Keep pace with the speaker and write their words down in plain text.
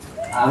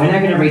We're now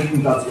going to read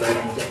from God's Word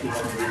and get people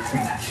to read from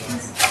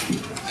Actions.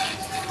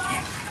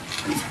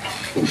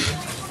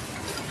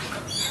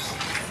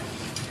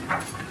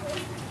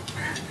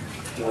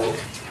 So,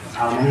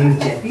 my name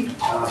is Jeffy.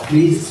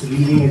 Today's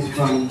reading is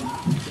from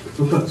the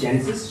book of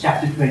Genesis,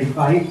 chapter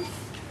 25,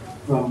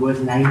 from verse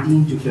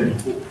 19 to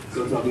 34.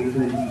 So we're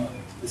going to read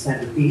this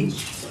side of the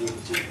page.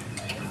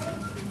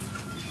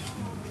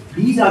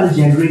 These are the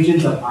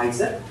generations of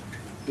Isaac,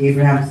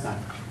 Abraham's son.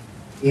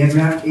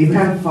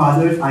 Abraham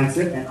fathered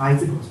Isaac, and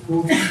Isaac was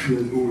 40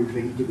 years old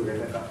when he took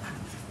Rebekah,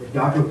 the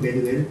daughter of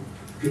Bethuel,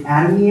 the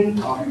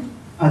Aramean of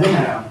Padan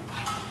Aram,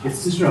 the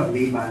sister of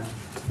Laban,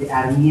 the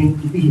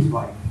Aramean, to be his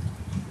wife.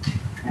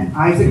 And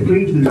Isaac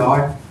prayed to the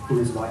Lord for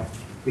his wife,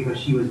 because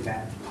she was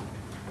barren.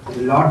 So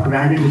the Lord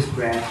granted his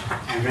prayer,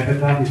 and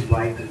Rebekah, his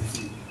wife,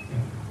 conceived.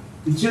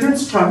 The children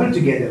struggled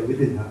together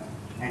within her,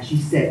 and she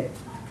said,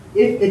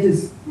 If it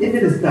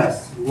is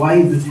thus, why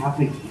is this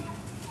happening to me?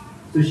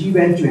 So she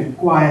went to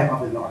inquire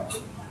of the Lord.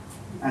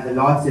 And the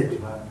Lord said to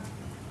her,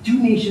 2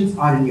 nations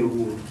are in your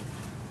womb,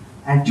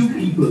 and 2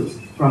 peoples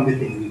from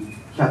within you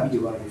shall be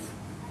divided.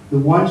 The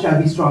one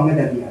shall be stronger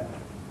than the other.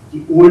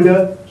 The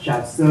older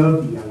shall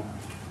serve the younger.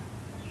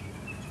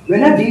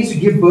 When her days to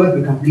give birth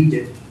were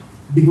completed,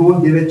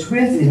 behold, there were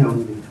twins in her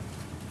womb.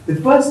 The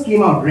first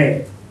came out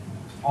red.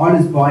 All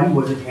his body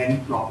was a hairy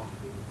cloth.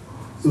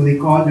 So they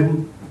called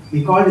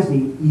his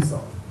name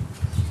Esau.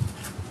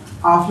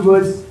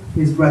 Afterwards,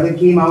 his brother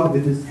came out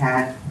with his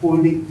hand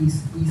holding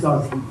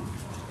Esau's heel.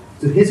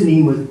 So his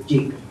name was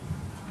Jacob.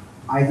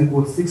 Isaac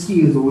was 60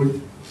 years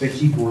old when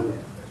she bore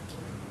them.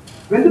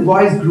 When the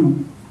boys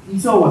grew,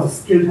 Esau was a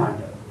skilled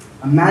hunter,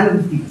 a man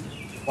of the field,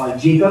 while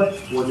Jacob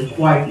was a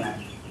quiet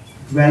man,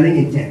 dwelling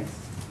in tents.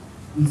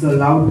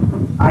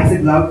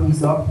 Isaac loved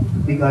Esau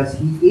because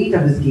he ate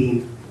of his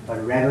game, but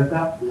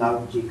Rebekah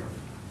loved Jacob.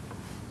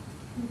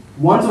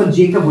 Once when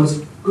Jacob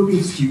was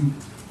cooking stew,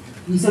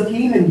 Esau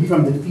came in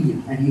from the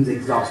field, and he was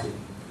exhausted.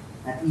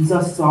 And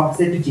Esau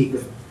said to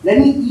Jacob, Let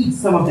me eat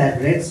some of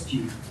that red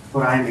stew,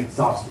 for I am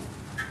exhausted.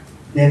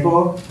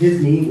 Therefore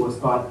his name was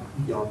called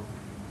Edom.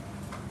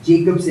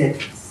 Jacob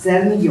said,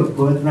 Sell me your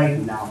birthright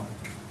now.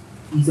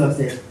 Esau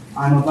said,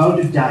 I am about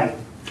to die.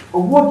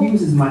 Of what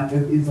use is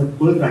a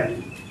birthright to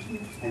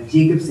me? And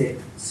Jacob said,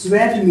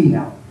 Swear to me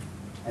now.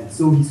 And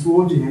so he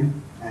swore to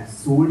him and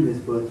sold his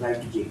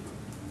birthright to Jacob.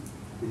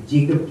 Then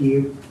Jacob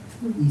gave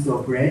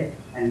Esau bread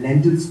and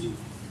lentil stew,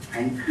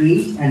 and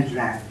he ate and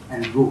drank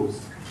and rose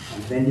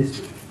and went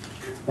his way.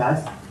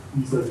 Thus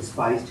Esau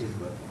despised his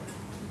birthright.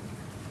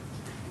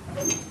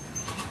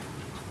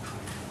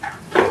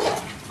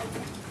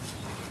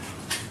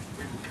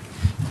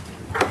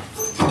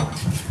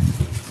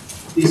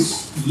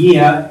 This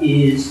year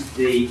is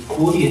the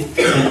 40th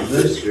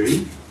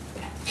anniversary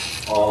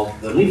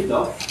of the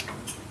liftoff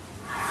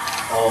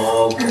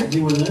of,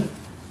 anyone know?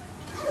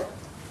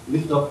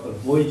 Liftoff of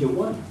Voyager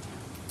 1.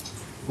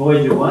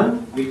 Voyager 1,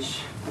 which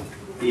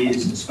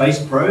is a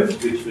space probe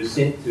which was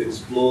sent to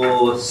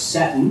explore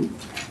Saturn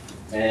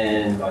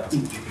and I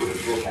think it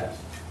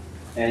broadcast.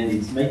 And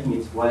it's making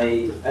its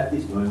way at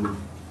this moment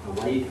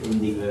away from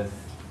the Earth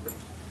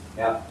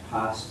out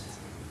past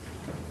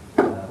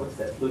what's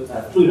that?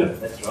 Pluto,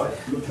 that's right.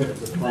 I'm not sure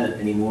if it's a planet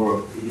anymore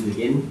or it is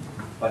again,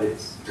 but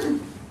it's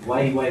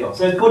way, way off.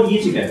 So 40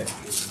 years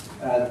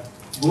ago,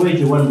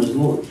 Voyager 1 was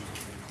launched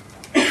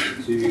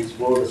to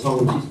explore the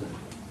solar system.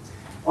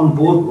 On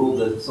board were all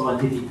the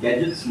scientific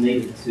gadgets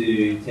needed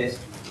to test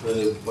for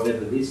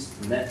whatever this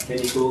and that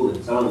chemical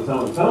and so on and so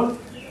on and so on,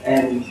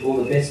 and all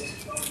the best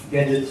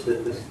gadgets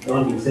that the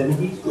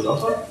 1970s could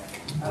offer.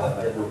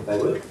 I don't know what they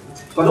were.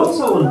 But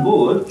also on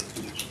board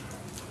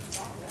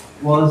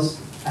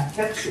was a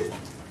capsule.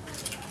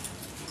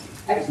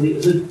 Actually,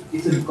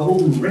 it's a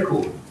golden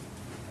record.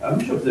 I'm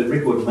not sure if the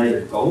record is made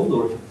of gold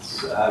or if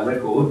it's a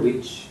record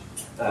which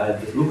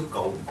just looks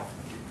golden.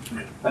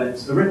 But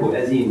it's a record,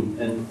 as in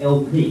an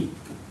LP.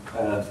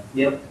 Now,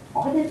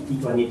 I don't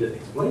think I need to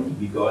explain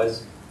to you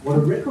guys what a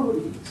record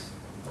is.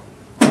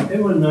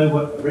 Everyone know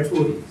what a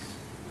record is?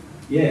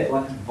 Yeah,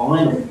 like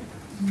vinyl.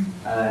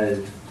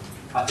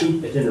 I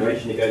think a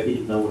generation ago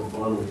didn't know what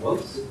vinyl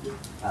was.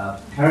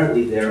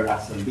 Currently, there are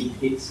some big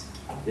hits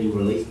being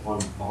released on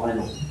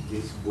vinyl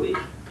this week.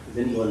 Is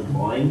anyone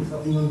buying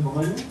something on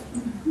vinyl?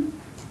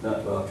 No?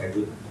 Well, okay,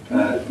 good.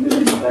 I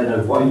don't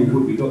know why you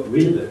would. We got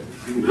rid of it.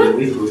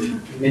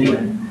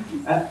 Anyway,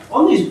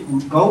 on this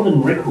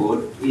golden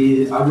record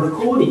are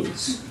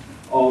recordings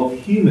of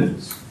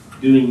humans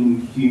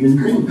doing human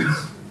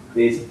things.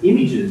 There's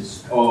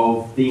images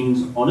of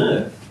things on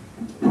Earth,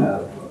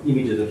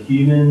 images of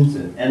humans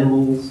and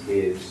animals.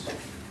 There's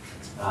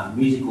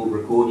musical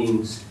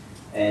recordings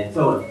and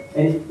so on.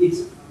 And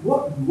it's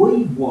what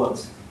we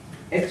want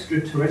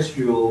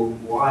extraterrestrial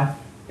life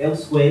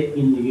elsewhere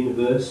in the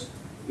universe,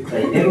 if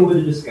they ever were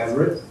to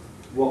discover it,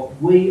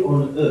 what we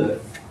on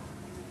Earth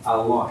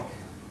are like.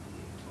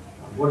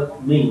 What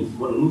it means,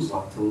 what it looks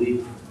like to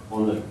live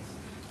on Earth.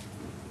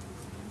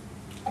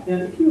 Now,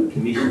 if you were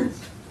commissioned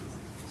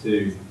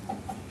to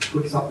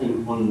put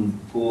something on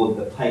board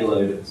the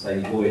payload of, say,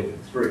 Voyager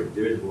 3.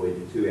 There is a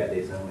Voyager 2 out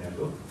there somewhere, I've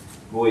got.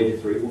 Voyager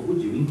 3, what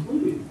would you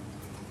include?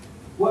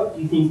 What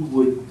do you think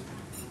would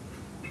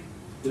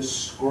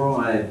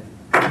describe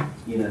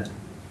in a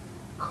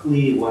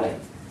clear way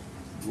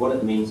what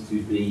it means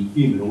to be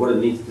human, or what it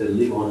means to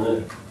live on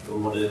Earth, or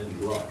what Earth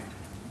is like?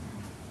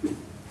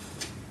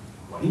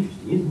 Quite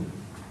interesting, isn't it?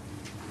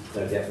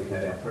 No doubt we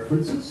have our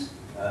preferences,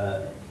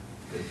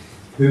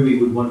 who we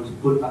would want to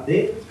put up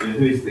there,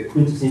 who is the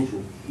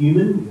quintessential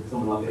human,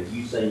 someone like a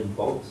Usain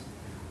Bolt,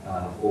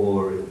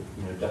 or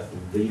Justin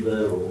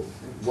Bieber, or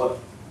what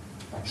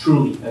a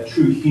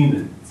true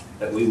human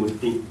that we would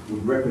think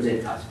would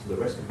represent us to the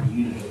rest of the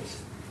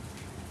universe.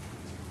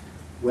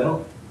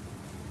 Well,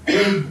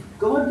 when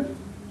God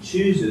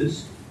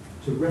chooses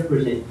to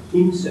represent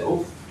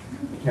himself,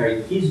 and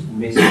carry his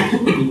message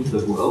into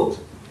the world,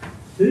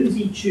 who does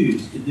he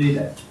choose to do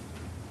that?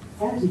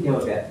 How does he go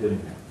about doing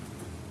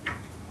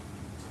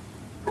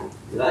that?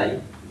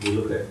 Today, if we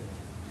look at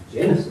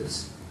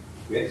Genesis,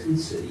 we actually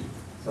see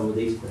some of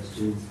these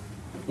questions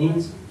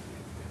answered.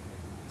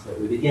 So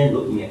we began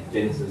looking at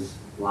Genesis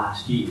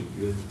last year,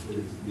 it was at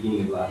the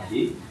beginning of last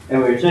year,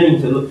 and we're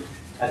returning to look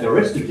at the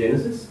rest of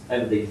Genesis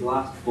over these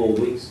last 4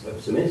 weeks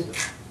of semester.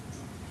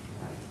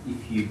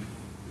 If you've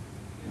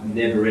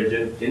never read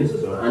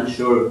Genesis or are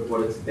unsure of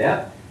what it's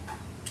about,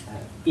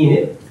 in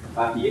it,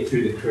 after you get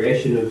through the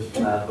creation of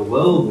the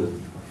world and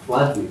the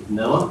flood with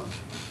Noah,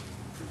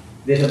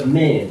 there's a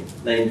man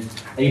named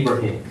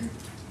Abraham.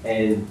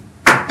 And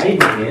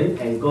Abraham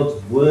and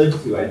God's word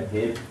to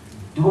Abraham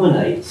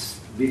dominates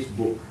this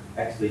book.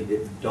 Actually,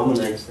 it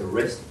dominates the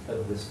rest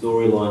of the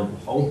storyline of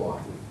the whole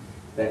Bible.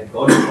 That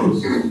God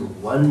promises to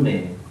one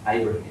man,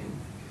 Abraham,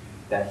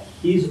 that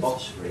his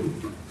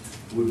offspring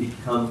would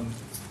become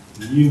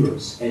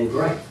numerous and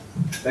great.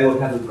 They would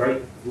have a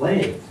great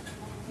land,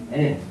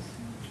 and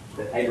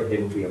that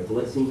Abraham would be a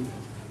blessing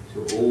to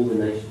all the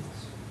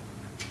nations.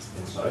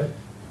 And so,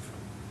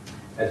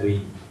 as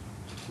we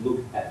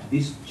look at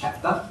this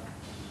chapter,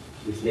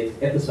 this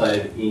next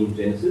episode in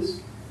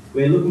Genesis,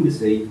 we're looking to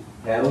see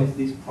how is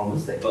this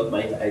promise that God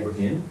made to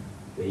Abraham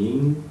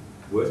being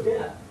worked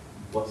out?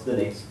 What's the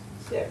next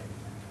step?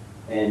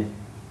 And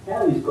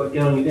how is God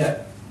going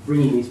about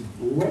bringing this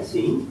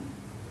blessing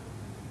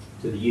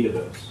to the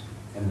universe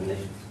and the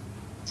nations?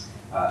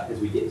 As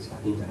we get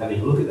stuck into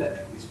having a look at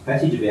that, this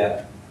passage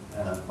about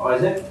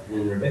Isaac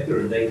and Rebekah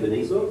and Jacob and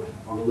Esau,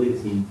 I'm going to lead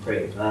us in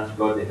prayer and ask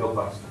God to help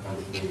us to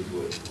understand His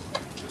word.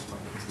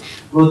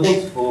 Lord,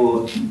 thanks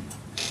for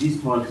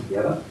this time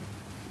together.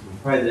 We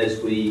pray that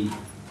as we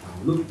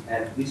look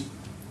at this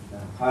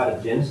part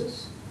of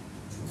Genesis,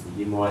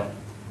 you might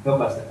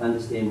help us to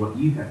understand what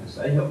you have to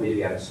say. Help me to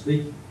be able to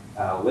speak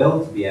well,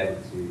 to be able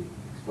to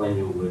explain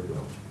your word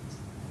well.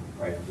 We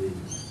pray for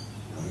Jesus.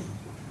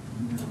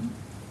 Amen.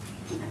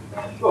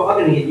 Well, I'm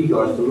going to get you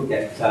guys to look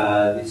at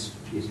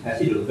this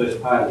passage, or the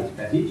first part of this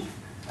passage,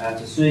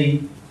 to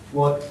see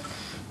what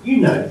you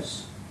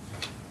notice.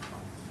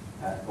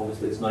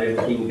 Obviously, it's not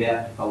everything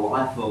about the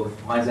life of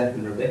Isaac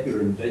and Rebekah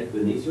and Jacob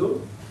and Esau,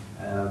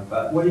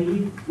 but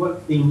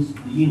what things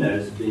do you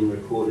notice are being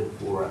recorded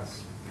for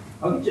us?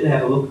 I'll get you to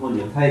have a look on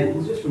your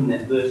tables, just from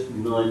that verse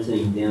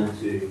 19 down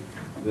to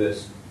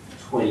verse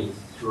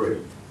 23,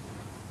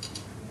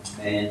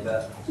 and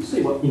just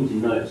see what things you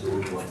notice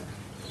along the way.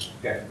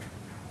 Okay.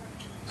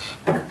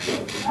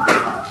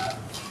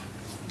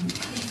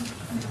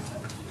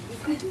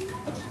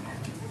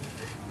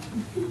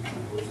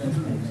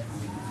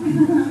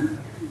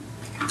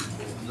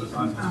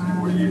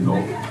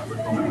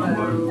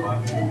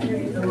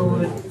 The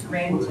Lord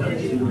granted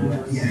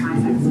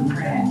Isaac's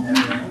prayer.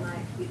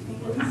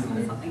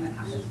 Something that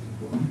happened.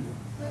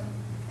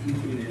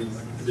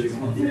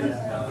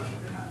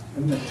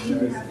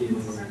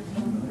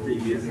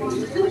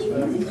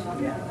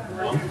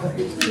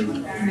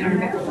 And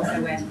Rebecca also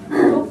went to the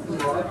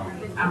Lord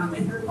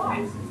and her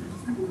prayer.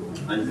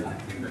 So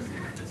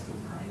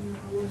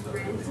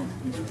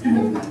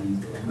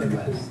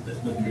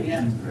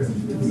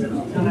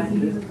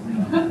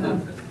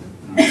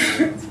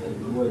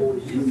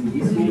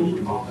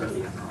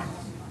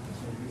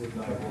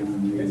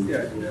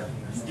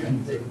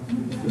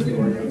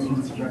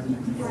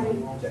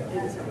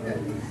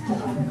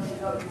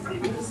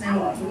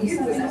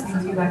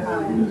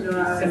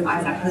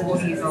Isaac was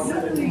 40 years old.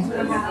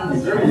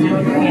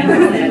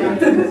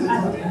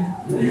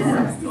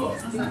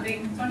 Something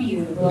 20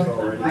 years ago.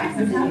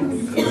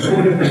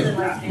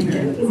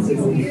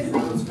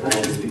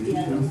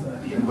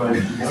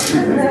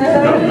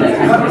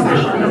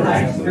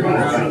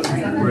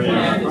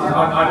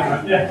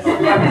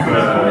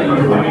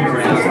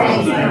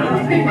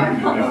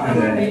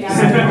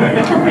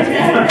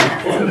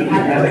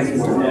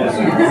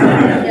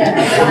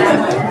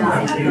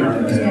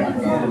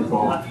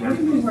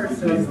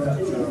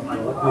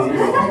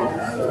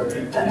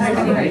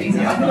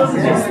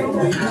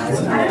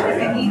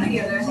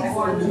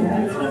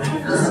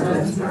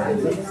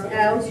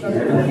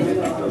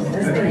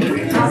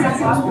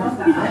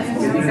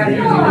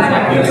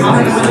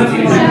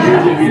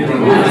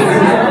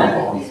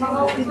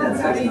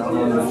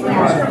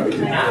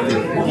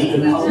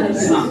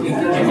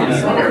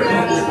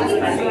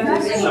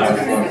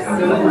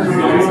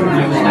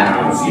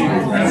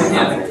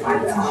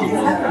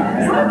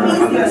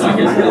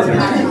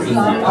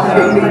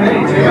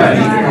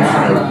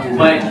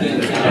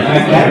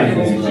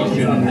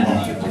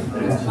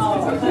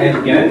 There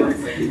we go.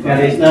 Now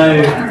there's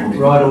no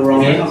right or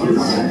wrong answers.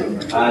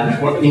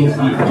 What things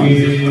did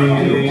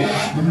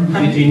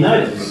you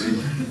notice?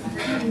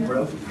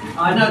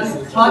 I noticed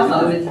a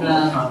typo in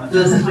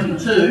verse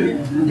 22.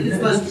 It is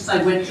supposed to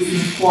say went to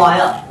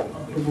inquire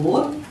of the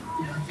Lord.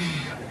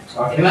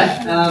 Anyway,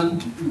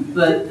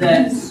 but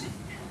that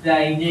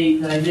they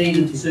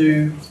needed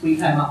to. We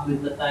came up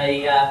with that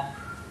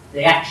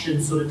the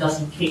action sort of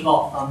doesn't kick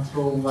off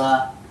until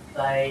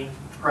they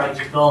pray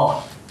to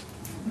God.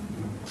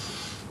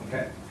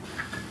 Okay.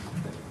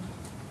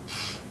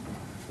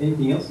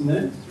 Anything else you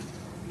noticed?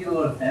 You get a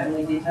lot of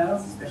family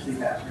details, especially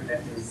about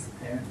Rebecca's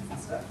parents and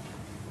stuff.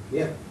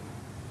 Yeah.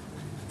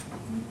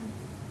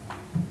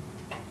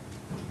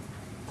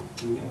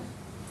 Anything else?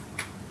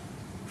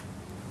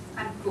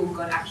 And cool,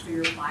 God actually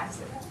replies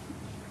to her.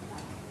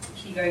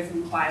 She goes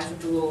and inquires of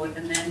the Lord,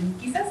 and then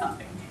he says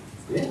something.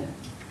 Yeah.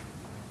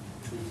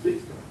 He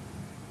speaks to her.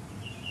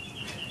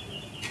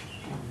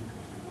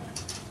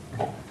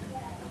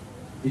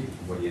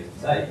 What he has to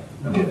say.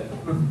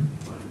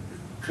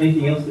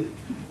 Anything else that you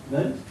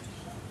noticed?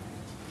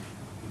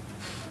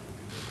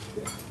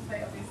 They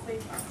obviously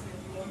trusted the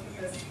Lord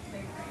because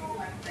they prayed,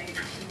 like they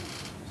didn't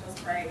just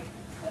pray,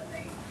 but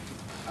they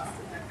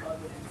trusted that God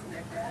would answer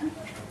their prayer.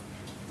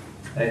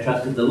 They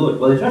trusted the Lord.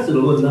 Well, they trusted the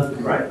Lord enough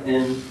to pray,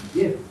 and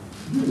yeah,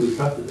 we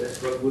trusted that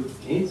God would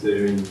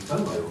answer in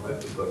some way, or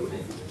hopefully God would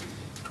answer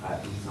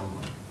in some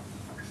way.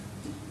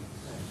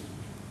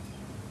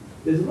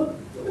 There's a lot,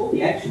 all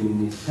the action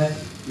in this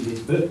passage, in this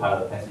first part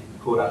of the passage,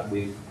 caught up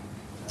with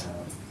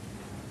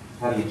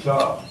having a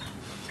child.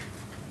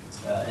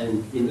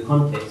 And in the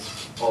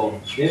context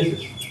of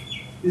Genesis,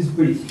 this is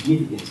pretty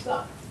significant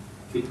stuff,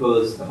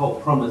 because the whole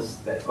promise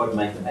that God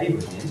made to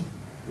Abraham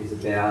is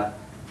about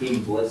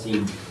him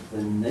blessing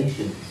the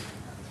nations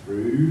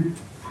through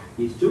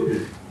his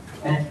children.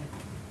 And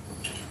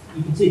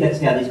you can see that's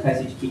how this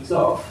passage kicks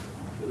off,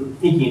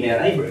 thinking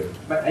about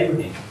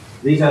Abraham.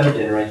 These are the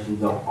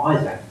generations of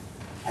Isaac,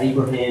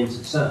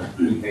 Abraham's son,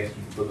 in case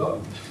you've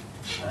forgotten.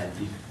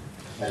 You've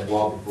had a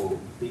while before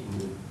picking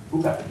the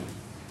book up again.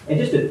 And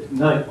just a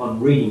note on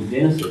reading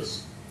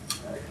Genesis.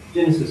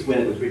 Genesis, when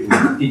it was written,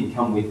 didn't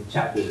come with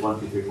chapters 1,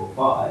 2, 3, 4,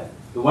 5.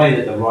 The way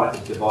that the writers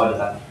divided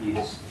up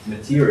his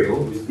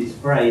material was this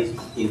phrase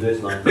in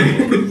verse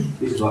 19.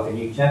 This is like a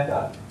new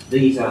chapter.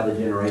 These are the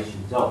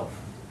generations of.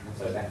 And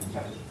so back in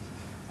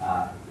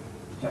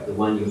chapter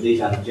 1,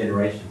 these are the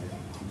generations.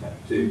 In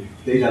chapter 2,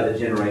 these are the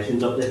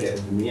generations of the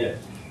heavens and the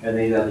earth. And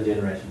these are the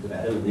generations of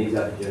Adam, and these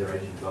are the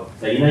generations of.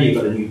 So you know you've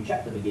got a new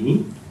chapter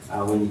beginning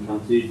when you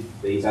come to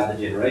these are the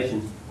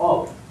generations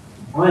of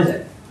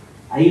Isaac,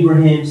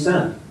 Abraham's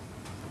son.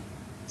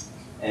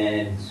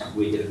 And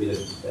we get a bit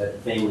of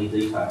family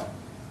detail.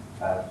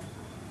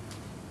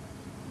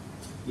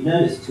 You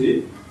notice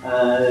too,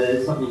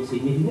 something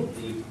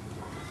significant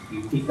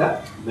you picked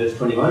up, verse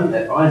 21,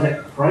 that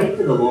Isaac prayed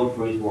to the Lord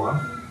for his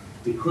wife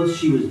because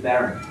she was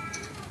barren.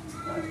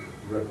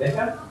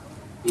 Rebecca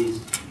is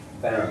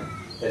barren.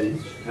 That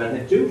is, she can't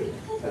have children,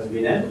 hasn't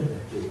been able to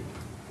have children.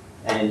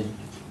 And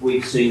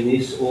we've seen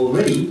this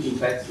already, in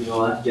fact, in the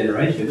last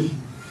generation,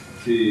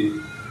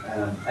 to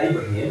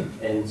Abraham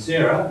and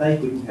Sarah. They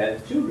couldn't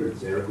have children.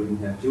 Sarah couldn't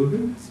have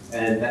children.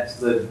 And that's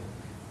the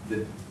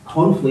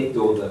conflict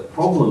or the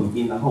problem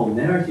in the whole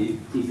narrative,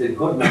 is that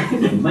God makes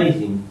an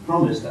amazing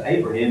promise to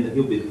Abraham that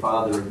he'll be the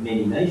father of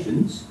many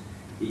nations.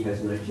 He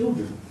has no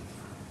children.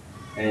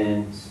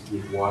 And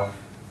his wife,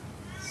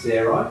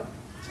 Sarai,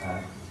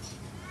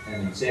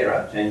 and then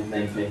Sarah,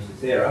 name changed to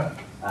Sarah,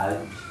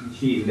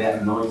 she's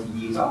about 90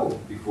 years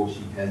old before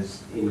she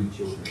has any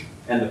children.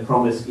 And the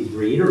promise is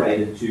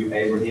reiterated to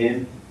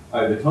Abraham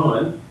over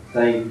time,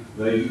 saying,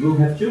 no, you will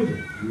have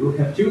children,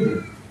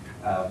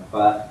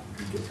 but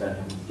you just don't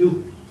have any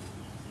children.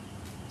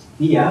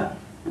 Here,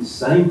 the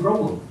same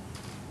problem.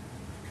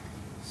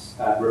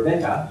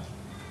 Rebecca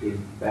is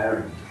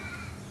barren.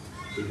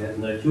 She has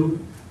no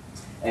children.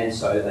 And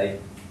so Isaac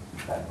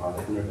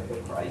and Rebecca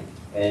pray,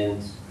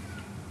 and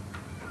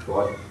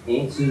God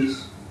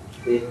answers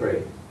their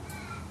prayer.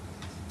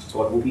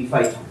 God will be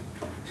faithful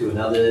to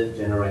another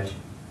generation.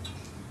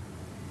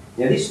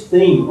 Now, this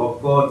theme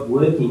of God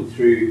working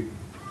through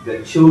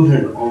the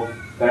children of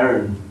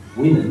barren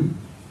women,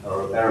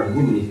 or a barren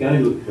woman, is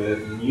going to occur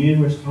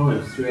numerous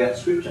times throughout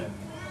Scripture.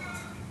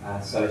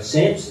 So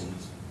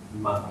Samson's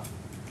mother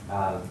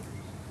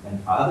and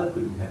father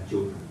couldn't have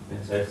children,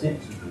 and so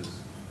Samson was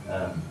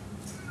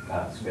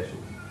special.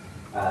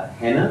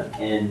 Hannah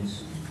and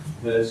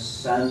her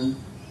son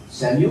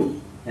Samuel,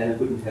 Hannah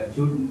couldn't have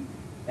children,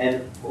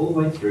 and all the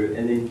way through.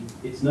 And then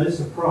it's no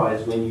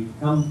surprise when you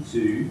come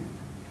to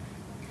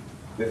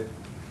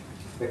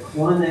the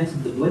climax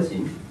of the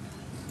blessing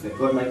that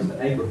God makes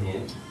to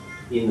Abraham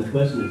in the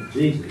person of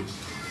Jesus,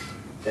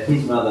 that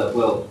his mother,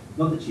 well,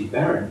 not that she's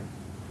barren,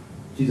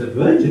 she's a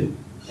virgin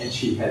and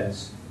she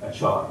has a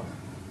child.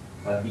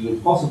 The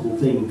impossible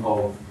thing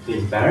of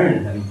being barren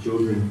and having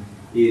children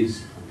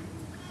is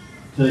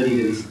turned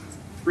into this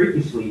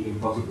freakishly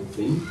impossible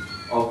thing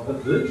of a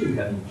virgin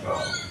having a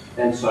child.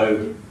 And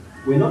so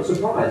we're not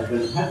surprised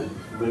when it happens,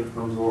 when it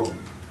comes along.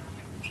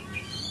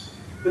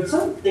 But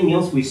something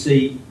else we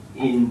see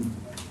in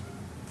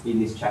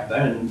this chapter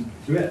and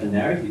throughout the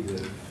narrative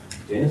of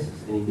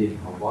Genesis and indeed the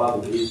whole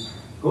Bible is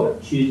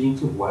God choosing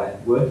to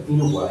work in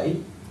a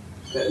way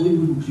that we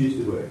wouldn't choose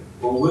to work,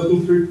 or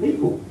working through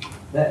people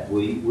that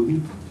we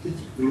wouldn't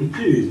particularly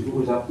choose if it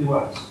was up to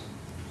us.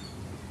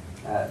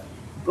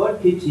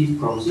 God keeps his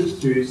promises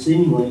through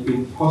seemingly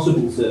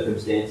impossible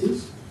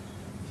circumstances,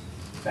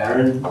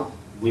 barren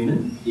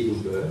women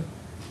giving birth.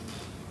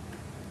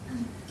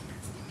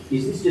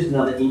 Is this just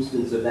another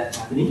instance of that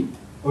happening,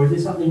 or is there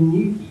something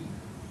new here?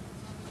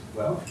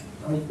 Well,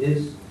 I think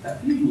there's a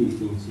few new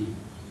things here.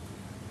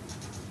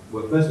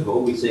 Well, first of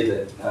all, we see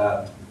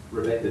that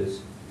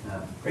Rebecca's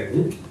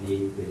pregnant,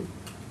 the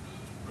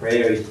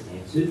prayer is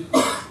answered,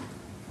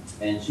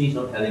 and she's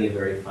not having a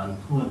very fun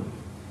time.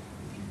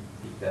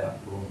 Pick that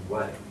up along the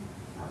way.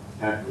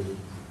 Apparently,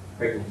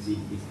 pregnancy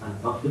is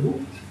uncomfortable.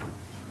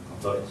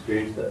 I've not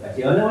experienced it.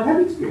 Actually, I know I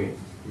have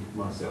experienced it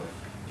myself.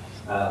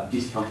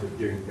 Discomfort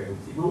during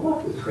pregnancy. My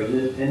wife was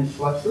pregnant, and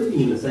like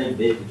sleeping in the same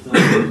bed with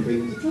someone who's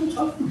pregnant, it's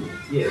uncomfortable.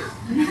 Yes.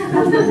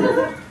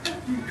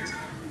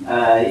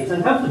 It's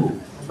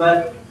uncomfortable.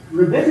 But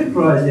Rebecca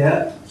cries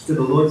out to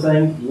the Lord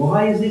saying,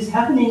 why is this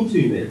happening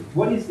to me?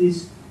 What is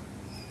this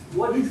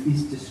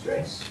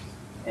distress?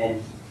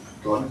 And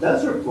God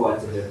does reply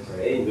to her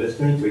prayer in verse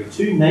 23.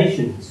 2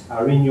 nations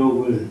are in your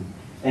womb,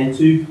 and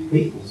 2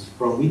 peoples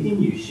from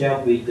within you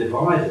shall be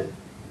divided.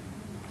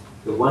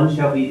 The one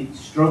shall be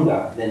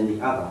stronger than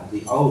the other.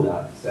 The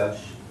older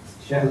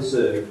shall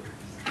serve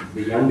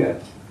the younger.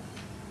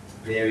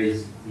 There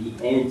is the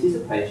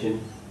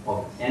anticipation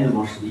of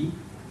animosity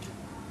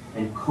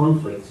and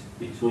conflict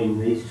between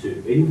these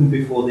two, even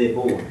before they're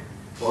born,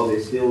 while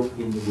they're still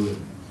in the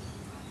womb.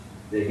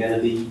 They're going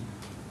to be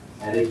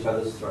at each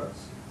other's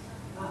throats.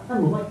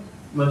 Unlike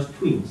most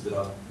twins that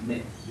I've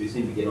met who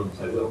seem to get on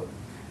so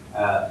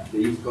well,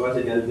 these guys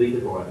are going to be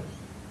divided.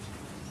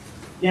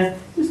 Now,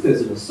 just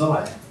as an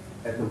aside,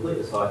 a complete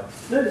aside,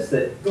 notice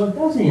that God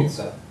does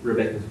answer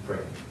Rebecca's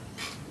prayer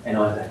and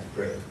Isaac's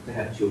prayer to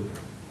have children.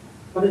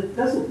 But it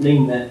doesn't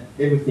mean that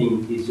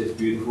everything is just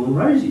beautiful and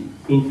rosy.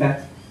 In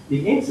fact,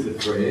 the answer to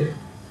prayer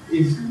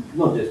is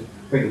not just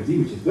pregnancy,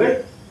 which is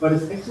great, but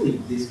it's actually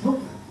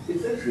discomfort.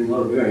 It's actually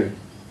not a very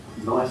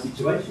nice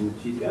situation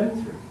that she's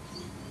going through.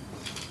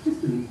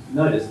 Just to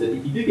notice that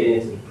if you do get an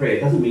answer to prayer,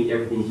 it doesn't mean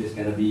everything's just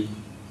going to be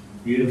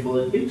beautiful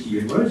and peachy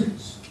and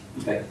roses.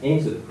 In fact,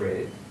 answer to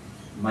prayer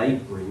may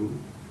bring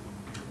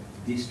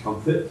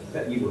discomfort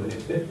that you weren't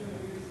expecting.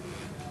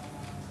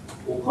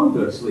 Or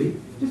conversely,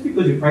 just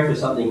because you pray for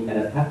something and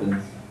it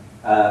happens,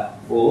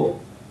 or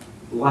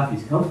life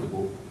is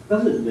comfortable,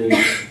 doesn't mean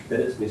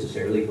that it's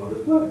necessarily God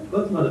at work.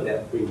 God's not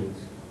about bringing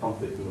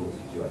comfort in all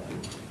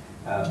situations.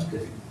 That's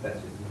just an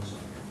aside.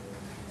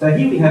 So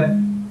here we have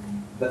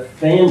the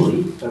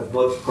family of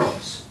God's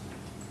promise.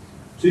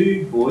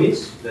 2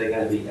 boys that are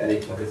going to be at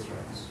each other's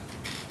throats.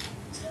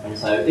 And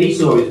so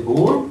Esau is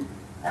born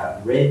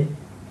red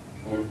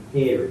and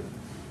hairy.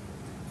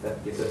 I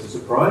guess that's a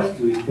surprise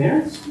to his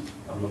parents.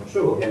 I'm not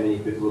sure how many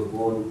people are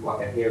born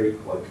like a hairy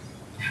cloak.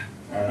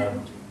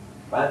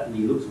 But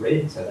he looks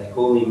red, so they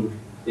call him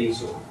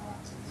Esau.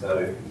 So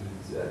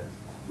he's,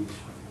 which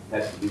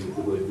has to do with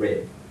the word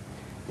red.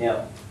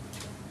 Now,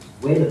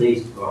 where do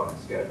these guys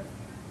go?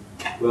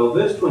 Well,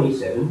 verse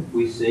 27,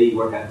 we see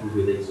what happens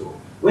with Esau.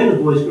 When the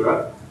boys grew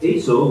up,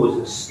 Esau was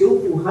a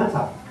skillful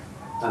hunter,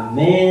 a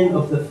man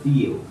of the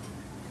field.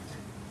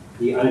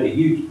 He owned a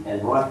ute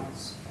and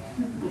rifles.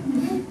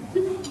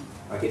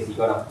 I guess he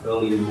got up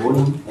early in the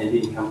morning and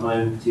didn't come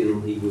home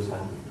till he was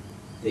hungry.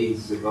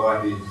 He's the guy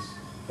who's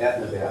out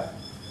and about.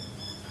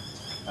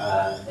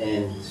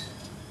 And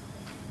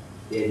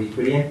yeah, he's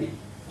pretty active.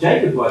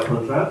 Jacob, by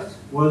contrast,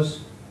 was,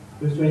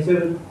 verse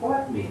 27, a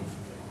quiet man,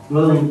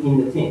 dwelling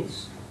in the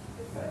tents.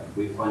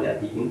 We find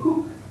out he can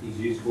cook. He's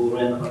useful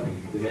around the home.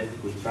 He's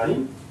domestically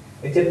trained.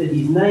 Except that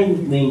his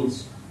name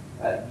means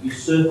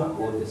usurper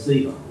or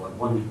deceiver, like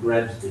one who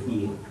grabs the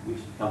heel, which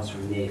comes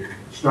from their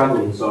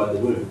struggle inside the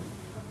womb.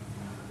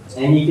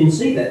 And you can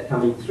see that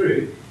coming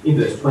through in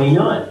verse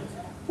 29.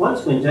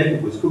 Once when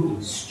Jacob was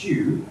cooking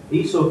stew,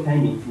 Esau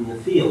came in from the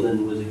field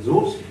and was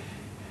exhausted.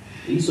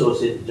 Esau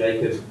said to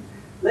Jacob,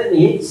 "Let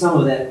me eat some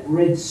of that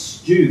red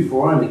stew,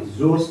 for I am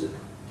exhausted."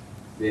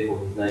 Therefore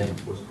his name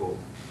was called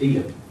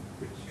Edom,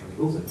 which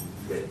also means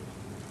red.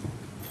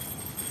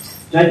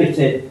 Jacob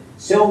said,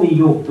 "Sell me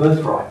your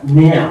birthright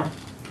now."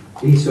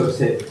 Esau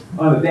said,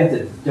 "I'm about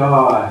to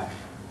die.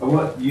 Of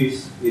what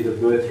use is a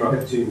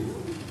birthright to me?"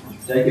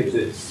 Jacob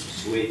said,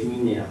 "Swear to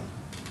me now."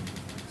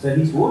 So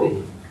he swore to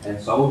him and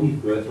sold his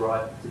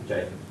birthright to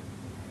Jacob.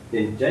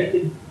 Then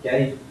Jacob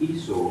gave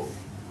Esau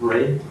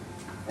bread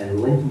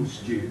and lentil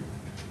stew,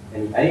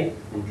 and he ate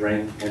and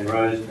drank and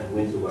rose and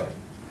went away.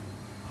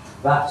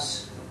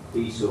 Thus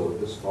Esau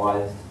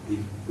despised his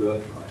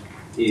birthright.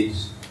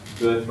 His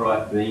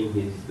birthright being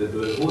the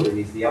birth order.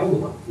 He's the older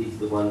one. He's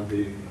the one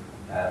who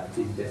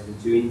is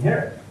destined to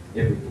inherit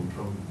everything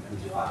from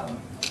his father.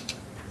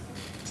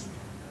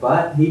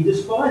 But he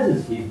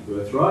despises his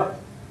birthright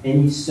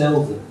and he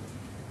sells it.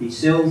 He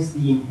sells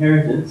the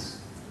inheritance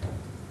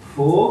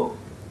for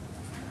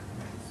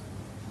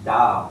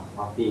dal,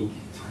 I think,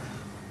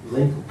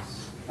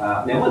 lentils.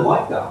 Now I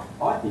like dal,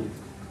 I think,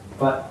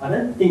 but I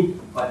don't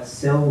think I'd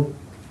sell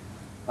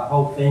the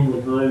whole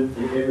family home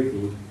and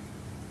everything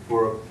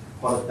for a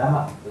pot of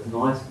dal, as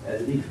nice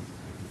as it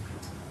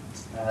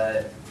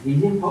is.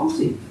 He's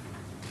impulsive,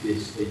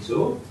 this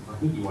Esau. I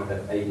think he might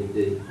have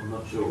ADD, I'm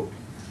not sure.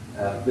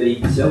 But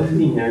he sells his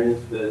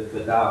inheritance for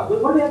dal.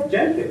 But what about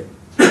Jacob?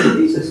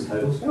 He's a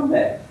total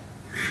scumbag.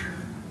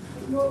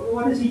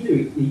 What does he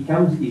do?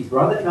 His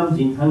brother comes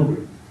in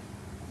hungry.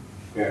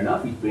 Fair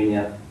enough, he's been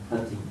out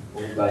hunting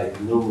all day,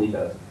 he normally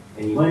does.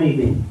 And he won't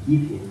even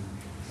give him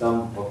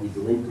some of his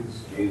lentil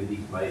stew that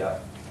he's made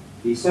up.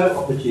 He's so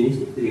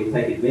opportunistic that he'll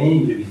take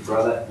advantage of his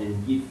brother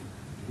and give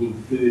him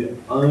food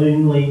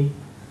only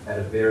at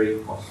a very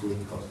costly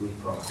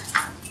price.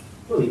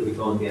 Well, he could have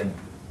gone down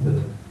to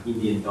the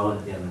Indian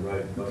diner down the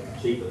road and got it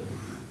cheaper than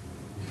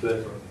his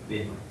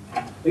birthright.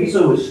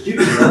 Esau was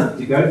stupid enough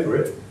to go for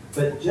it,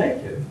 but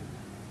Jacob,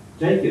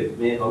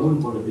 man, I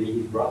wouldn't want to be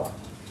his brother.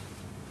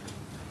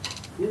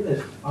 I don't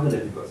know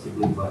if you've got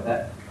siblings like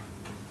that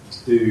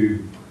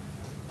who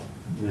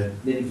never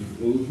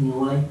give anything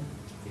away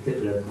except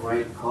at a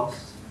great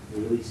cost.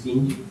 They're really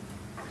stingy.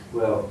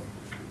 Well,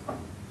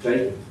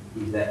 Jacob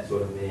is that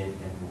sort of man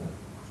and more.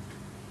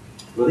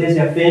 Well, there's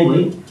our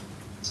family,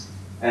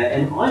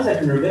 and Isaac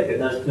and Rebecca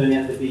don't turn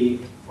out to be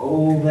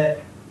all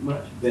that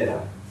much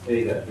better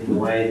either in the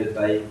way that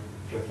they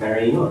were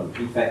carrying on.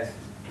 In fact,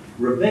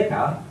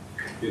 Rebecca,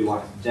 who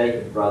likes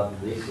Jacob rather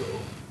than Esau,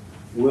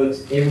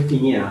 works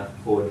everything out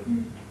for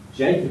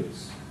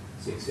Jacob's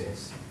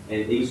success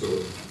and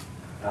Esau's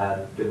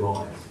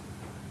demise.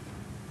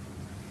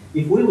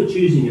 If we were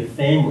choosing a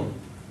family,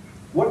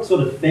 what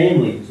sort of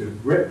family to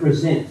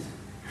represent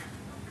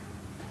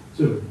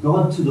sort of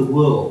God to the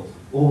world,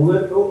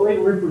 or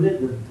even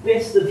represent the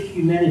best of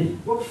humanity,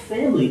 what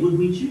family would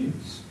we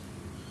choose?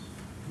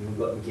 You've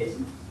got any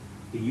guesses?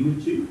 Who you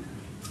would choose?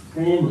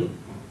 Family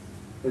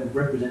that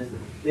represents the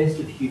best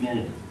of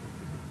humanity.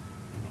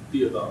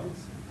 The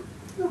Obamas.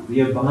 The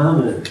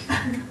Obamas.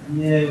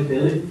 Yeah, with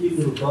their little cute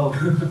little dog.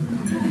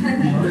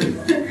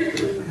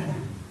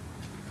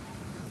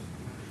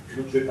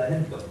 Not sure if they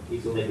have got.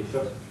 He's will never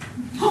shot.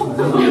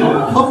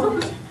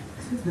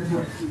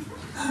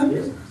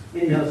 Yes.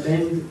 Any other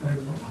families that come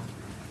to mind?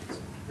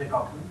 The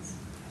Cochranes.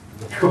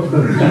 The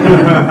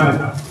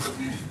Cochranes.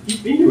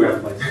 You've been to our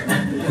place.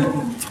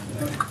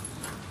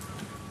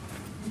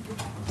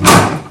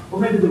 Or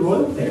maybe the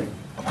royal family.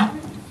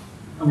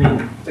 I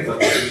mean, they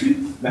got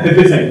suits. No,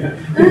 this ain't that.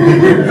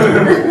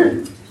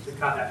 The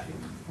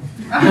Kardashians.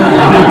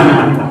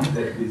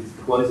 That is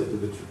closer to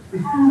the truth.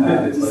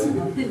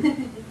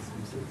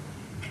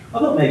 I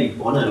thought maybe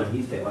Bono and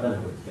his family, I don't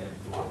know what his family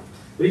for.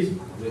 But he's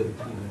really,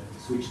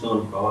 switched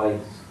on guy,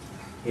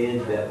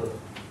 his hair about,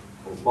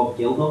 or Bob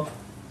Geldof.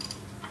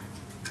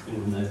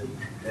 Anyone knows him?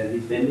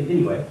 His family.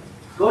 Anyway,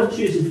 God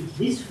chooses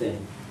his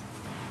family.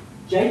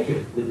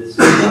 Jacob, the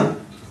deceiver,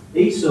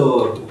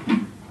 Esau,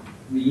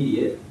 the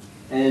idiot,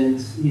 and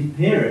his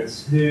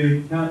parents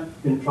who can't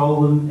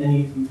control them,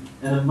 and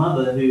a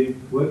mother who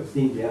works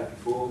things out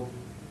for,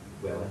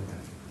 well, anyway,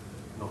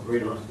 not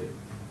very nice people.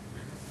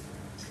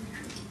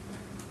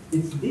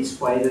 It's this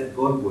way that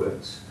God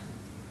works,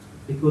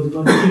 because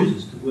God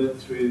chooses to work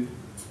through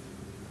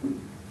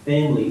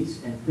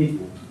families and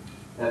people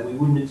that we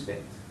wouldn't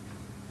expect.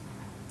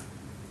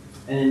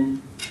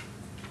 And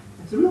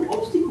it's a real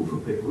obstacle for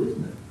people,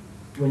 isn't it?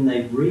 When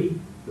they read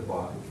the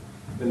Bible,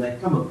 when they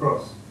come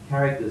across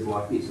characters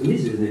like this, and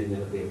this isn't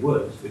even their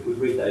words, but we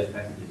read those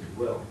passages as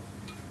well.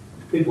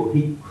 People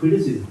heap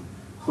criticism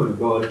on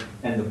God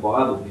and the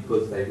Bible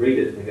because they read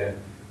it and they go,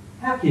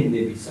 how can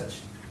there be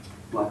such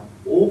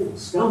awful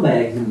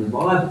scumbags in the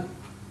Bible?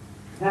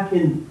 How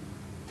can,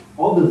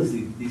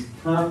 obviously this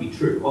can't be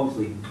true.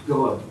 Obviously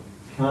God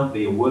can't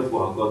be a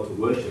worthwhile God to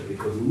worship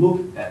because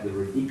look at the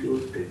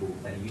ridiculous people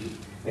they use.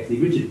 Actually,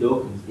 Richard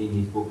Dawkins in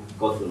his book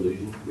God's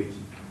Delusion, which is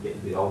getting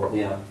a bit old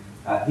now,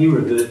 he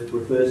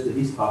refers to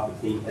this type of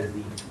thing as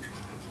the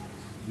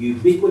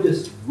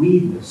ubiquitous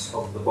weirdness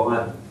of the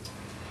Bible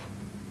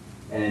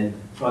and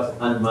tries to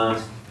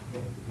unmask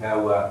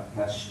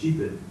how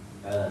stupid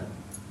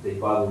the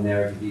Bible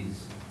narrative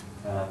is,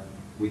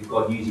 with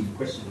God using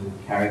questionable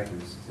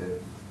characters to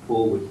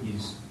forward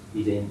his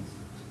ends.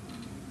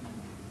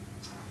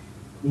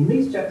 In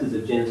these chapters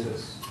of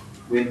Genesis,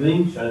 we're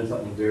being shown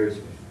something very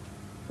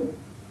special.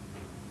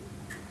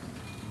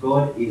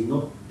 God is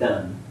not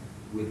done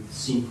with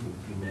sinful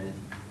humanity.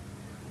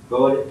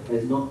 God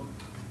is not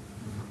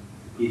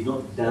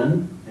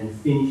done and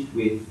finished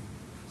with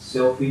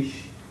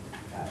selfish,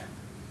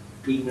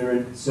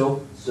 ignorant,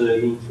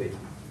 self-serving people.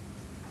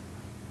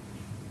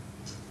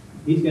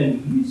 He's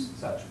going to use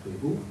such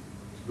people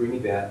to bring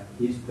about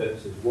his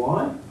purposes.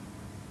 Why?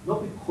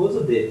 Not because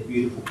of their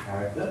beautiful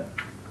character,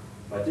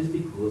 but just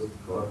because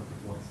God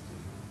wants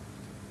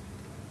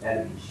to. Out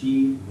of his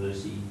sheer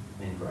mercy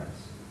and grace.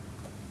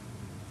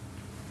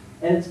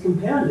 And it's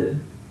compounded,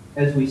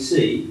 as we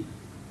see,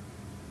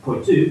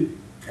 point three,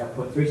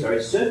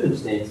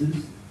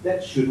 circumstances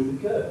that shouldn't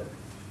occur.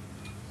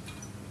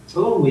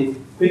 Along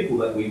with people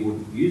that we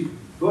wouldn't use,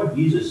 God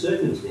uses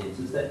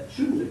circumstances that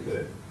shouldn't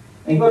occur.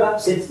 And God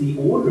upsets the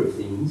order of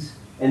things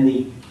and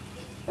the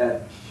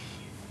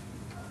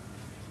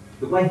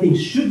way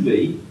things should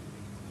be.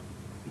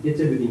 He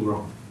gets everything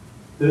wrong.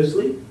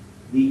 Firstly,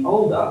 the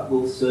older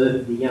will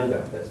serve the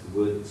younger. That's the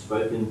word that's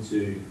spoken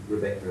to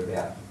Rebecca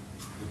about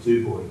the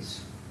two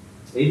boys.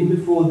 Even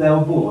before they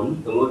were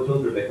born, the Lord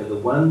tells Rebecca, the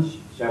one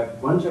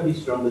shall be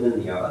stronger than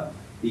the other,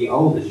 the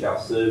older shall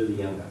serve the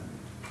younger.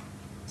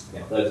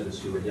 Now, those of us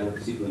who are younger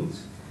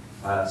siblings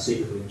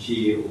secretly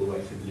cheer all the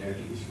way through the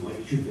narrative. This is the way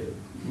it should be.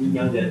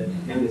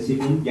 Younger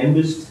sibling,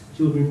 youngest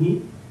children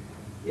here?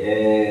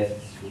 Yes,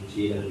 we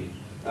cheer, don't we?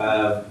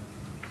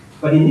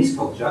 But in this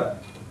culture,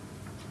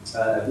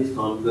 at this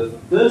time, the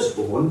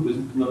firstborn was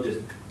not just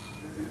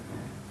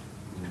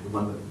the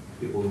one that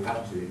people look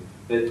up to,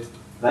 but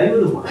they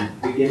were the one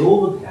who get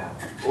all the power,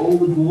 all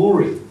the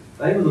glory.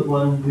 They were the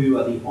ones who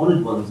are the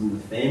honoured ones in the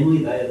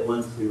family. They are the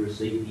ones who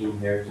receive the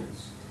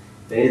inheritance.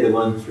 They're the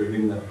ones through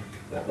whom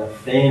the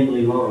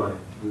family line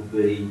will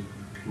be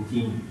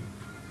continued.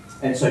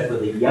 And so for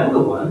the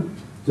younger one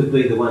to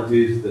be the one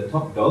who's the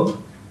top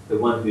dog, the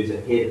one who's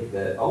ahead of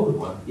the older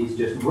one, is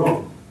just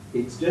wrong.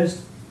 It's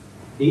just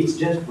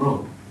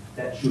wrong.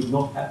 That should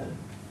not happen.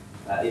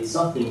 It's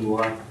something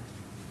like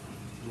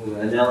an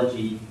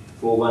analogy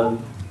for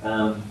one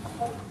a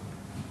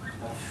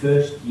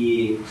first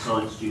year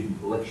science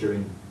student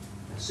lecturing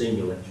a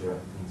senior lecturer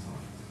in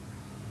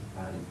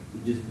science.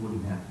 It just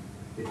wouldn't happen.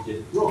 It's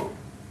just wrong.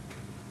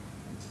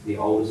 The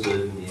older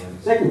serving the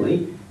younger.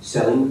 Secondly,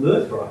 selling the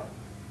birthright.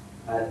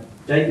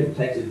 Jacob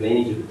takes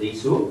advantage of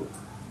Esau.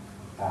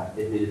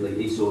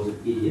 Admittedly, Esau's an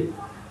idiot.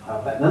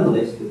 But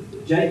nonetheless,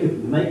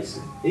 Jacob makes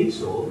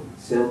Esau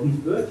sell his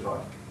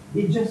birthright.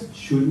 It just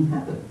shouldn't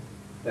happen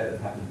that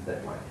it happens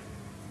that way.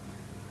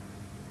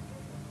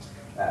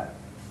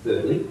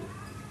 Thirdly,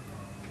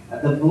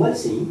 the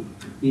blessing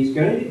is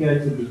going to go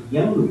to the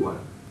younger one,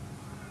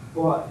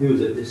 who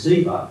is a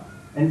deceiver,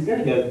 and it's going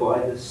to go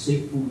by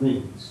deceitful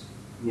means.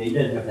 You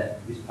don't have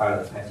this part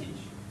of the passage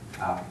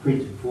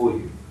printed for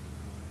you.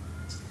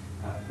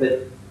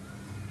 But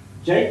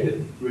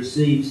Jacob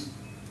receives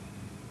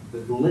the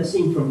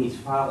blessing from his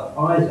father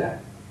Isaac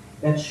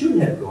that should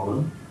have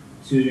gone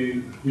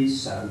to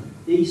his son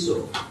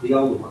Esau, the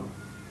older one.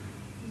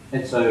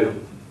 And so,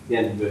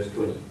 down in verse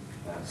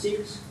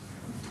 26,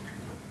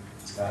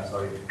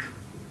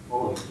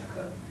 following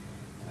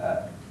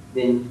chapter,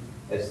 then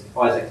as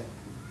Isaac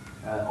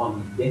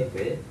on his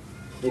deathbed,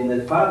 then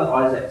the father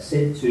Isaac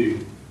said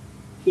to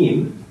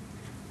him,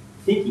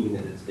 thinking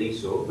that it's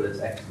Esau, but it's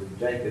actually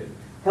Jacob,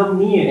 "Come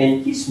near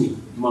and kiss me,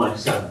 my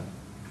son."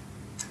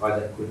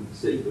 Isaac couldn't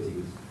see because he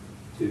was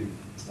too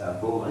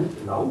blind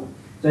and old.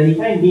 So he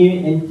came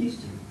near and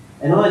kissed him.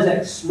 And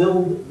Isaac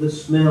smelled the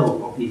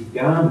smell of his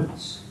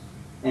garments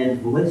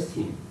and blessed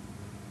him.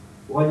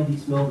 Why did he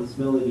smell the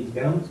smell of his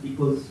garments?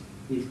 Because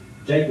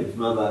Jacob's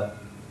mother,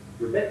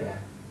 Rebecca,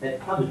 had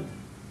covered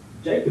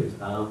Jacob's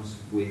arms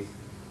with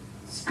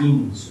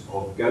skins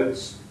of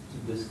goats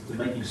to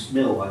make him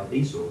smell like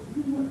Esau.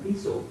 You know what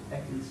Esau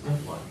actually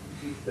smelled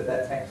like? But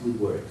that actually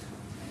worked.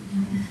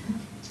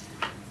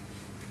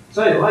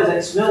 So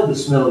Isaac smelled the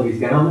smell of his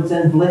garments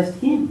and blessed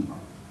him.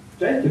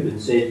 Jacob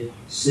and said,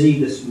 "See,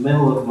 the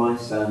smell of my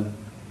son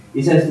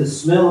is as the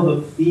smell of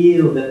a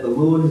field that the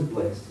Lord has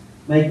blessed.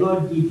 May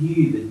God give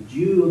you the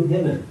dew of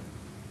heaven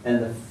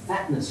and the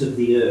fatness of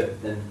the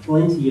earth and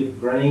plenty of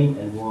grain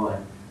and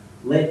wine.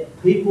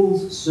 Let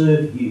peoples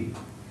serve you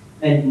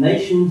and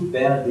nations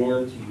bow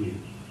down to you.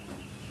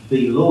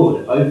 Be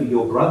Lord over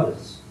your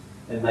brothers,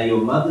 and may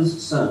your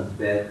mother's sons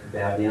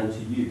bow down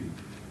to you.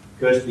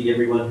 Cursed be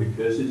everyone who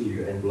curses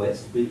you, and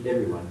blessed be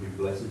everyone who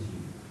blesses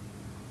you."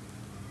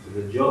 So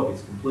the job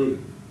is completed.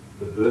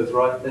 The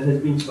birthright that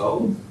has been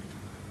sold,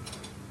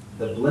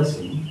 the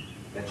blessing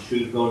that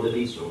should have gone to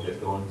Esau has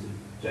gone to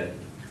Jacob.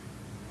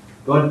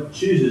 God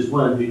chooses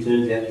one who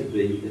turns out to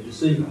be a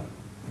deceiver.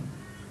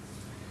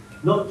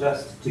 Not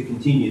just to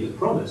continue the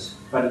promise,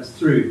 but it's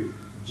through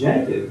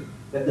Jacob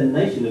that the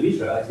nation of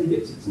Israel actually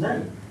gets its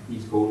name.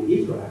 He's called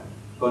Israel.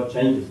 God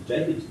changes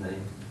Jacob's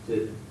name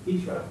to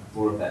Israel.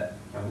 More of that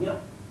coming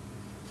up.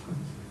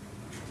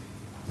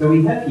 So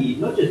we have here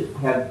not just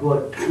how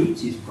God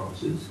keeps his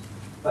promises,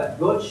 but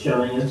God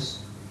showing us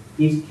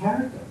his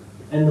character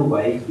and the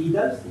way he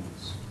does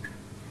things.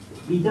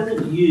 He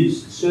doesn't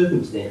use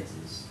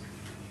circumstances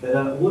that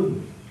are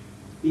ordinary.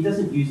 He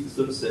doesn't use the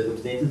sort of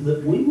circumstances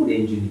that we would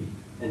engineer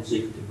and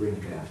seek to bring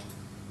about.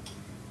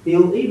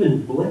 He'll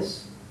even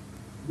bless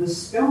the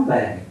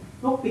scumbag,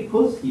 not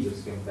because he's a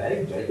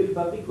scumbag, Jacob,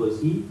 but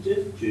because he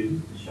just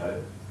chooses to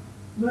show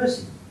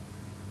mercy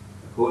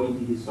according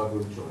to his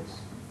sovereign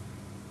choice.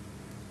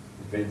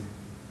 And friends,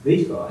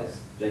 these guys,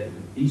 Jacob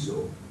and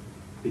Esau,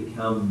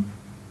 become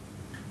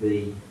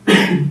the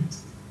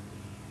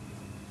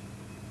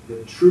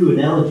true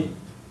analogy,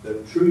 the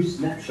true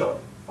snapshot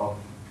of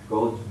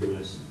God's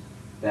mercy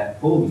that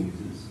Paul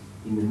uses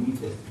in the New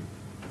Testament.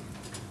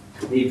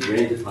 He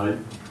brings it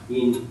home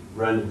in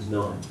Romans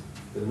 9,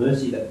 the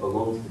mercy that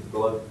belongs to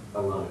God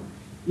alone.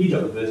 You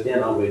jot the verse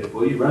down, I'll read it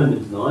for you.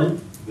 Romans 9,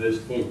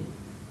 verse 10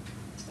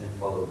 and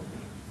following.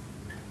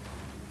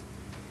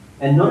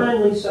 And not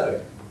only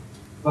so,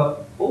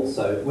 but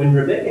also when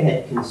Rebekah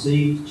had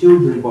conceived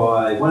children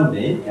by one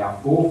man,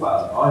 our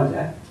forefather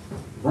Isaac,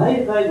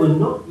 they were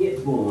not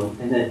yet born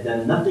and had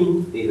done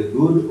nothing either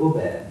good or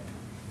bad,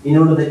 in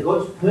order that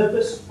God's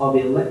purpose of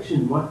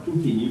election might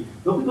continue,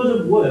 not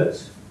because of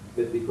works,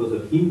 but because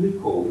of him who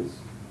calls.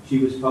 She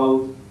was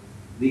told,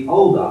 the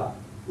older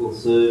will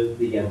serve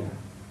the younger,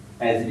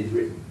 as it is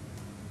written,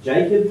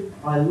 Jacob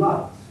I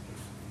loved,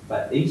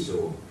 but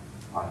Esau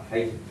I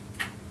hated.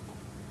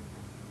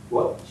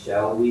 What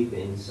shall we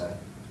then say?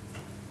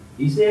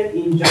 Is there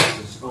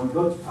injustice on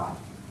God's part?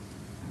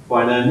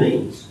 By no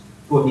means.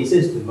 For he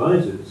says to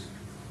Moses,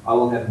 I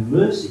will have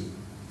mercy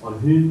on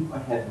whom I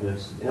have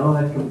mercy, and I will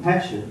have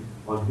compassion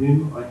on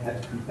whom I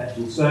have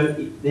compassion. So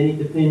then it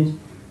depends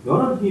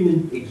not on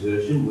human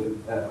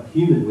exertion,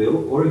 human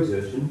will or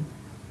exertion,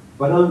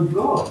 but on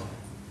God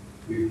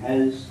who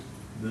has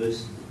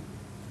mercy.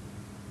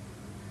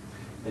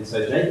 And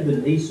so Jacob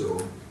and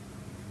Esau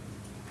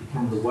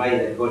become the way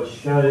that God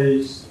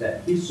shows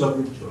that his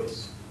sovereign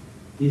choice,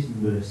 his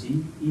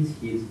mercy, is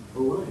his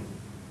alone.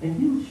 And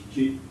he'll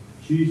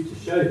choose to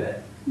show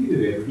that to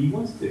whoever he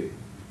wants to.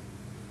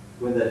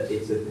 Whether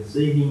it's a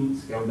deceiving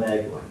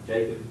scumbag like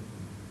Jacob,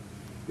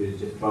 who's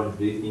just trying to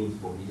do things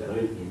for his own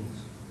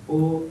ends,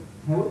 or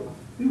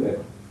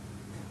whoever.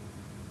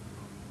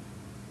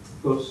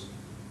 Of course,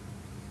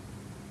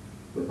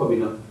 we're probably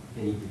not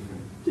any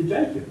different to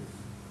Jacob,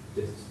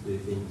 just do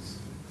things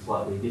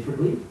slightly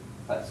differently,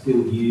 but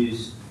still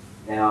use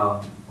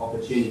our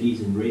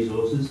opportunities and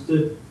resources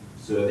to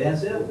serve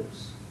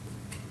ourselves.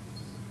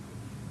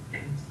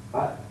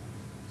 But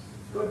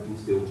God can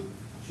still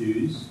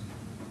choose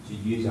to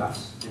use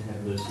us and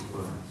have mercy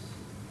on us.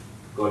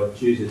 God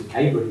chooses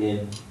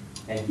Abraham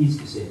and his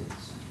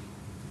descendants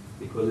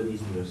because of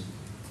his mercy.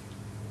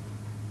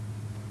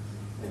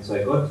 And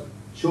so God's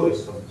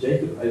choice of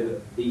Jacob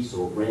over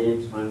Esau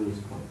rams home this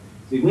point.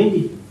 See, when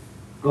did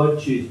God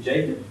choose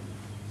Jacob?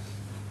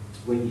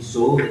 When he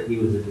saw that he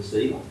was a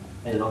deceiver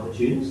and an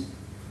opportunist?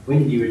 When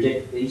did he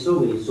reject Esau?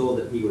 When he saw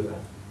that he was a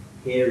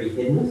hairy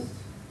hedonist?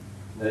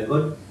 No,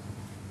 God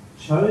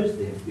chose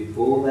them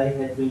before they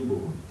had been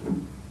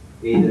born,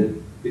 either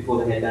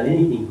before they had done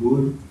anything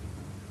good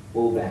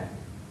or bad.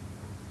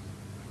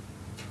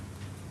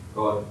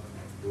 God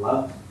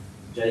loved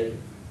Jacob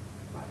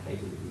but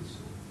hated Esau.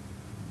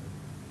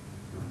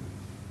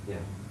 Yeah,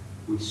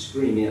 we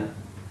scream out,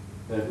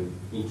 don't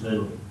we,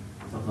 internally,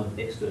 sometimes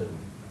externally.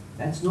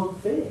 That's not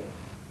fair.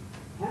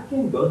 How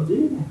can God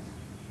do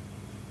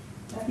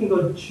that? How can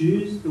God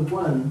choose the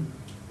one,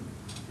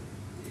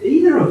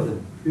 either of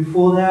them,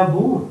 before they are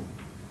born,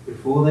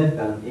 before they've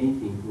done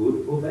anything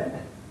good or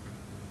bad?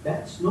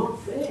 That's not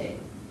fair.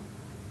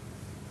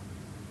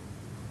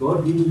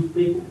 God uses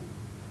people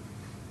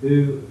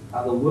who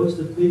are the worst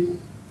of people.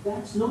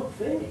 That's not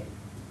fair.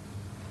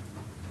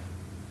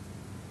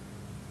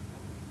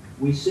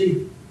 We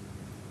see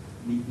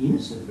the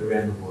innocent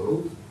around the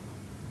world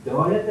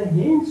die at the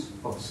hands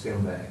of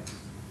scumbags.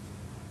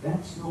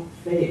 That's not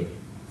fair.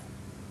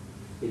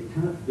 It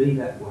can't be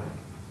that way.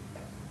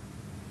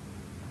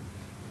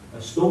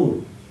 A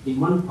storm in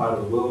one part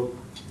of the world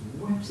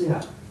wipes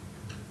out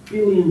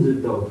billions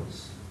of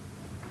dollars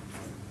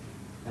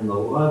and the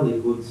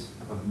livelihoods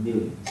of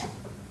millions.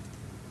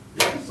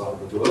 The other side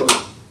of the world,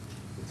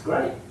 it's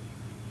great.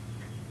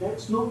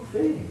 That's not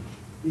fair.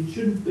 It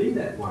shouldn't be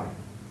that way.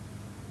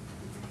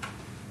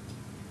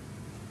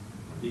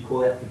 Do you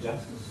call out for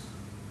justice?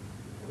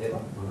 Ever?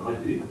 Well, I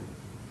do.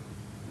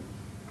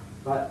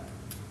 But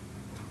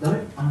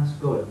don't ask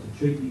God to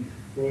treat you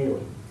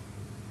fairly.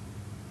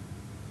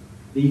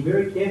 Be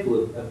very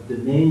careful of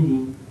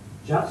demanding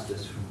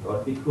justice from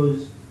God,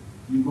 because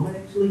you might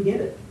actually get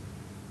it.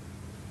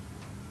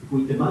 If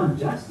we demand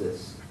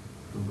justice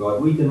from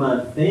God, we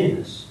demand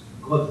fairness,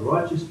 God's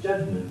righteous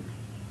judgment,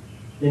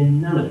 then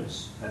none of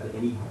us have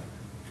any hope.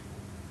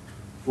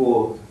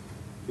 For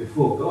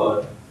before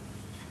God,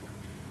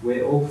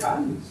 we're all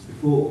failures.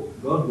 Before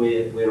God,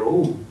 we're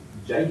all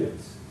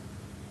Jacobs,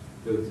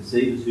 who are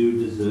deceivers, who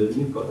are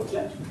deserving of God's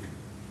judgment.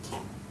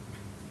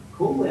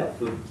 Call out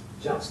for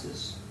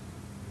justice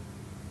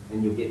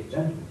and you'll get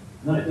judgment.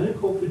 No, don't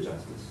call for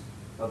justice,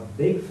 but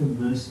beg for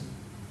mercy.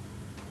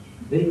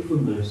 Beg for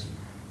mercy.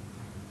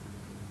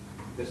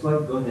 Just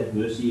like God had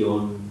mercy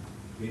on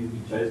whom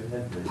he chose to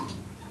have mercy.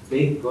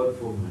 Beg God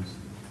for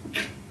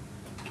mercy.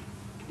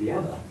 The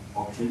other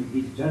option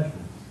is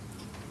judgment.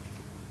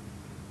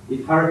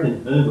 If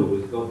Hurricane Irma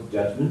was God's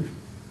judgment,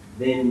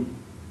 then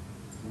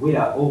we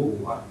are all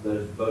like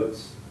those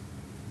boats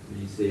that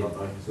you see on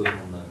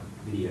the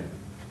video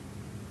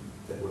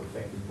that were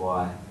affected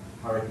by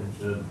I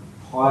reckon,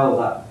 piled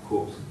up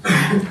corpses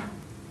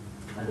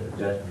under the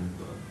judgment of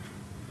God.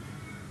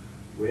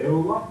 We're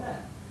all like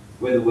that.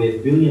 Whether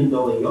we're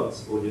billion-dollar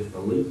yachts or just a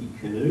leaky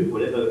canoe,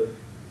 whatever,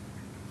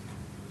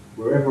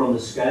 wherever on the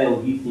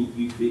scale you think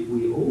you fit,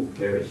 we all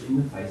perish in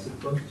the face of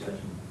God's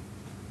judgment.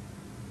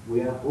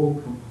 We are all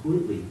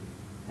completely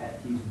at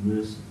his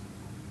mercy.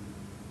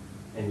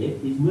 And yet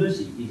his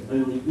mercy is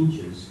only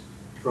inches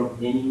from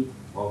any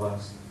of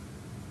us,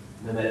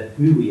 no matter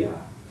who we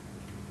are.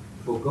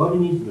 For God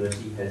in his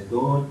mercy has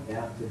gone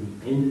out to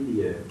the end of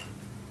the earth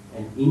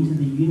and into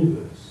the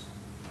universe,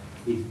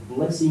 his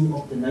blessing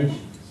of the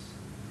nations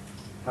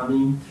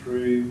coming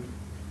through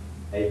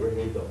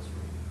Abraham's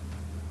offspring,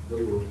 the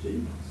Lord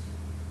Jesus.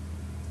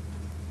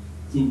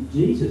 It's in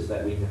Jesus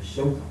that we have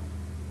shelter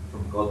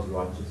from God's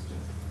righteous justice.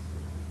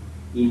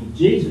 In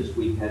Jesus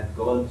we have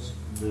God's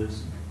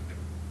mercy.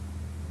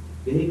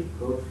 Beg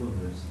God for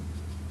mercy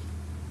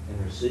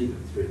and receive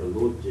it through the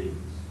Lord Jesus.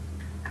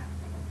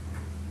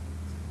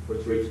 For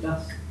it's reached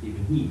us,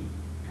 even here,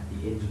 at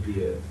the ends of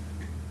the earth.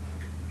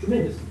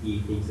 Tremendous to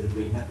hear things that have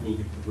been happening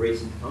in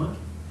recent time.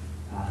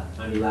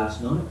 Only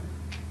last night,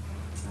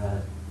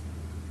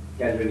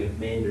 gathering of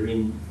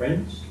Mandarin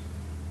friends,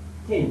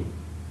 10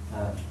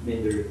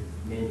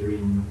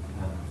 Mandarin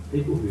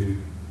people who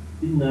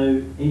didn't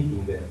know anything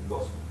about the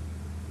gospel.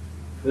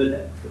 Heard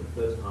that for the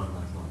first time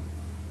last night.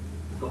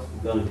 The gospel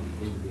going to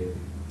the end of the earth.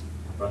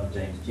 Our brother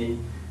James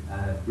Chen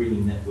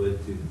bringing that word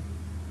to them.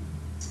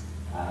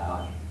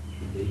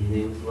 Indeed,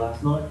 there was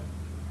last night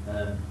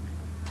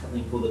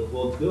something for the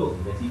Claude Girls,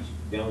 a message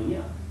going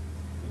out.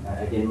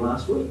 Again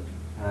last week,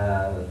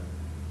 I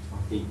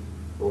think,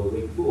 or the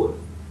week before,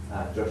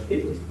 Josh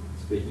Ketley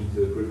speaking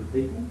to a group of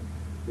people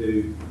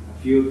who,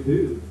 a few of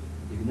who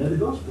didn't know the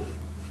gospel.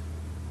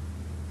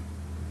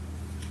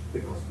 The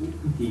gospel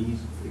continues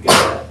to go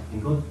out in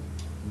God's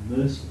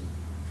mercy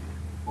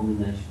on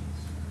the nations.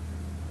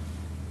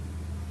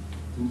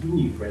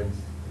 Continue, friends,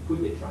 to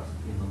put your trust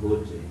in the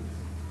Lord Jesus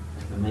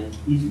and to make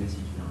his message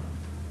known.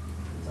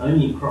 It's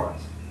only in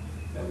Christ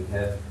that we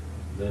have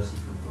mercy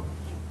from God.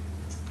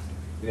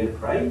 We're going to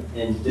pray,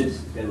 and Jess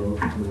is going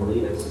to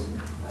lead us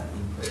in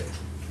prayer.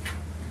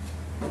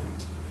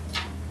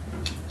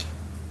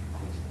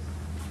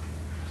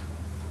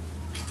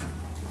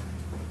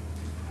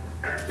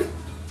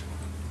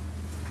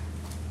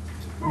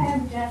 Hi,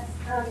 I'm Jess.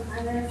 I'm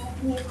a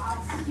second year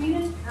arts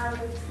student. I'm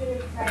just going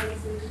to pray,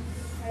 so you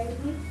just pray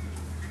with me.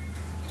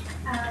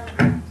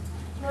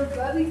 Lord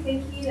God, we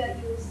thank you that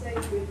you're so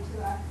good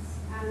to us.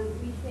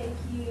 We thank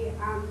you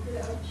for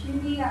the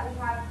opportunity that we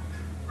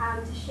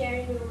have to share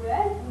in your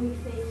word, and we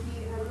thank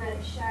you that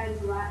it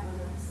shines light on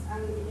us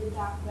in a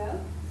dark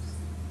world.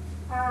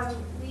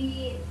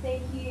 We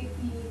thank you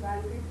for your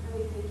Bible group, and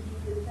we thank you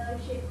for the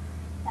fellowship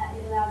that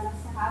it allows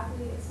us to have.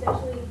 We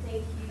especially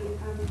thank you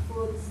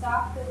for the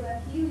staff that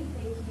work here. We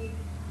thank you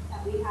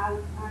that we have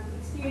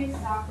experienced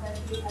staff that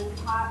work as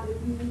part of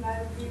the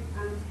Bible group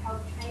to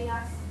help train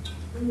us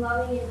in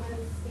loving and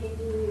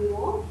understanding you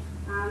more.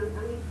 And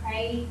we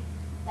pray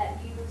that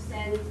you will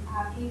send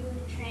people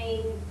to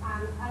train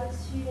other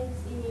students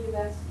in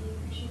university,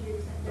 Christian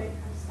groups that don't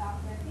have staff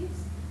workers.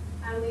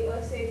 And we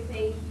also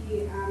thank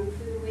you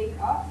for the week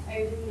off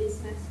over the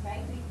mid-semester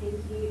break. We thank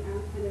you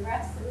for the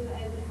rest that we were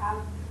able to have.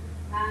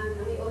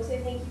 And we also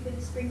thank you for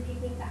the spring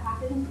picnic that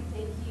happened. We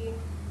thank you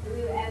that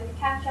we were able to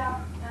catch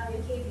up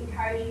and keep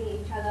encouraging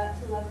each other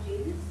to love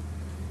Jesus.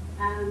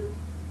 And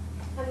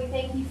we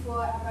thank you for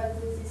our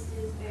brothers and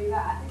sisters over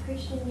at the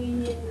Christian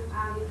Union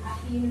at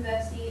the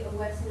University of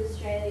Western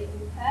Australia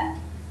in Perth.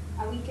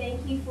 We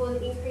thank you for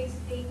the increase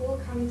of people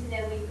coming to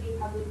their weekly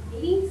public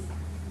meetings.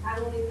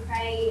 And we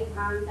pray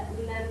that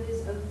the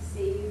members of the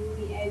CU will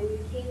be able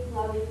to keep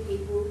loving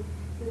people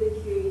who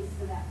are curious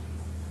about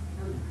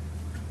Jesus.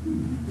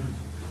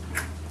 Amen.